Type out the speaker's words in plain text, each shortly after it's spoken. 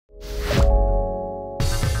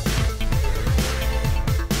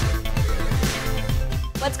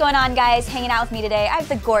What's going on, guys? Hanging out with me today, I have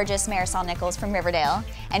the gorgeous Marisol Nichols from Riverdale,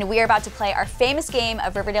 and we are about to play our famous game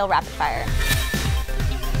of Riverdale Rapid Fire.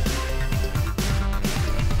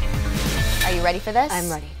 Are you ready for this? I'm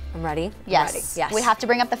ready. I'm ready. Yes. I'm ready. Yes. We have to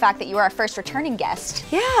bring up the fact that you are our first returning guest.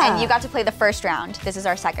 Yeah. And you got to play the first round. This is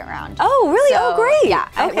our second round. Oh, really? So, oh, great. Yeah.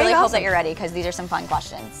 I Okay, really hope awesome. that you're ready because these are some fun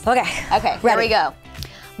questions. Okay. Okay, ready. here we go.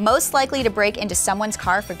 Most likely to break into someone's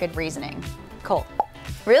car for good reasoning. Cole.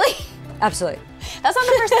 Really? Absolutely. That's not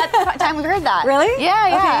the first time we've heard that. Really? Yeah,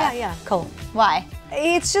 yeah. Okay, yeah. Cole. Why?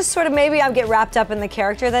 It's just sort of maybe I get wrapped up in the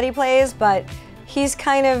character that he plays, but he's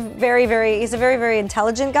kind of he's a very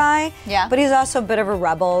intelligent guy. Yeah. But he's also a bit of a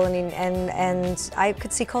rebel, and I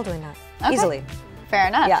could see Cole doing that Okay. easily. Fair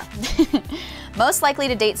enough. Yeah. Most likely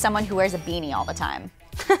to date someone who wears a beanie all the time.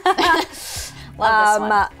 Love this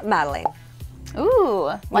one. Madeline.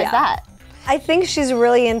 Ooh, why's Yeah. that? I think she's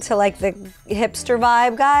really into like the hipster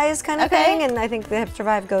vibe guys kind of Okay. thing, and I think the hipster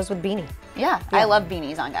vibe goes with beanie. Yeah, I love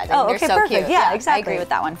beanies on guys. Oh, They're okay, so perfect. cute. Yeah, exactly. I agree with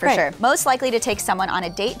that one for Great. sure. Most likely to take someone on a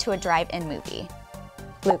date to a drive-in movie.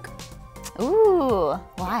 Luke. Ooh,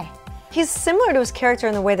 why? He's similar to his character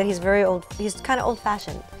in the way that he's kind of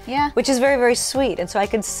old-fashioned. Yeah. Which is very sweet, and so I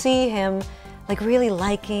could see him like really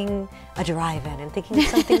liking a drive-in and thinking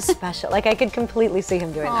it's something special. Like I could completely see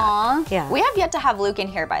him doing Aww. that. Yeah. We have yet to have Luke in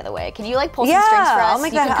here, by the way. Can you like pull some strings for us? Oh my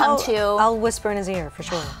You God, can come too. I'll whisper in his ear for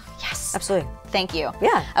sure. Yes. Absolutely. Thank you.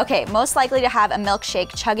 Yeah. Okay, most likely to have a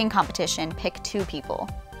milkshake-chugging competition. Pick 2 people.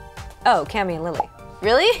 Oh, Cammy and Lily.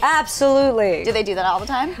 Really? Absolutely. Do they do that all the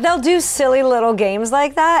time? They'll do silly little games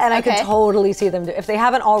like that, and I Okay. could totally see them do. If they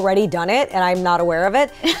haven't already done it, and I'm not aware of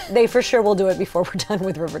it, they for sure will do it before we're done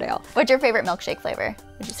with Riverdale. What's your favorite milkshake flavor,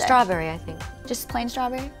 would you say? Strawberry, I think. Just plain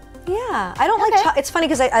strawberry? Yeah, I don't Okay. like. It's funny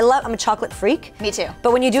because I'm a chocolate freak. Me too.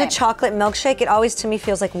 But when you do Same. a chocolate milkshake, it always to me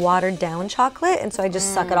feels like watered down chocolate, and so I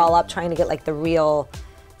just suck it all up trying to get like the real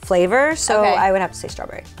flavor. So Okay. I would have to say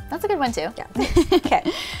strawberry. That's a good one too. Yeah. Okay.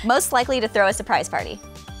 Most likely to throw a surprise party.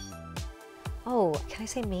 Oh, can I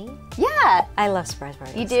say me? Yeah. I love surprise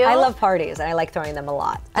parties. You do? I love parties, and I like throwing them a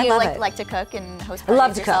lot. Do I you love like, it. like to cook and host I parties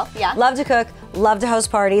love to yourself? cook. Yeah. Love to cook. Love to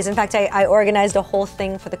host parties. In fact, I organized a whole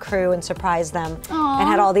thing for the crew and surprised them, and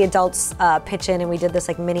had all the adults pitch in, and we did this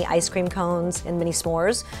like mini ice cream cones and mini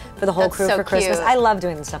s'mores for the whole That's crew so for Christmas. cute. I love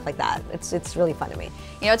doing stuff like that. It's really fun to me.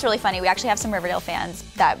 You know, it's really funny. We actually have some Riverdale fans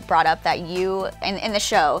that brought up that you, in the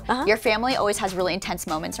show, your family always has really intense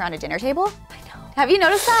moments around a dinner table. I know. Have you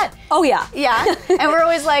noticed that? Oh yeah. Yeah. And we're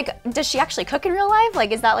always like, does she actually cook in real life?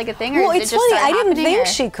 Like, is that like a thing? Or Well, did it's it just funny. start I didn't happening, think or?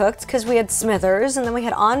 she cooked because we had Smithers and then we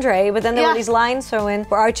had Andre, but then there Yeah. were these lines thrown in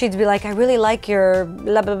where Archie'd be like, "I really like your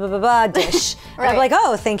blah blah blah blah blah dish," and I'd be Right. like,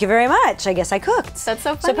 "Oh, thank you very much. I guess I cooked." That's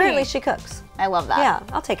so So funny. apparently she cooks. I love that. Yeah,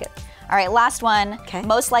 I'll take it. All right, last one. Okay.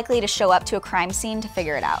 Most likely to show up to a crime scene to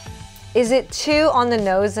figure it out. Is it too on the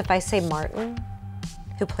nose if I say Martin,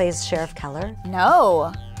 who plays Sheriff Keller?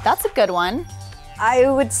 No, that's a good one. I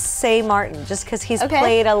would say Martin, just because he's Okay.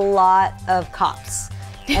 played a lot of cops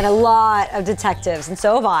and a lot of detectives, and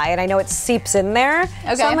so have I, and I know it seeps in there.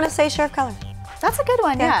 Okay. So I'm gonna say Sheriff Keller. That's a good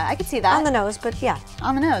one. Yeah, I could see that. On the nose, but yeah.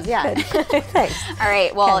 On the nose, yeah. Thanks. All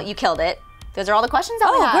right, well, Okay. you killed it. Those are all the questions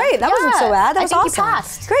that we Oh, have. great. That wasn't so bad. That was I think awesome. You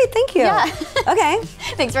passed. Great, thank you. Yeah. Okay.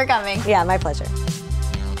 Thanks for coming. Yeah, my pleasure.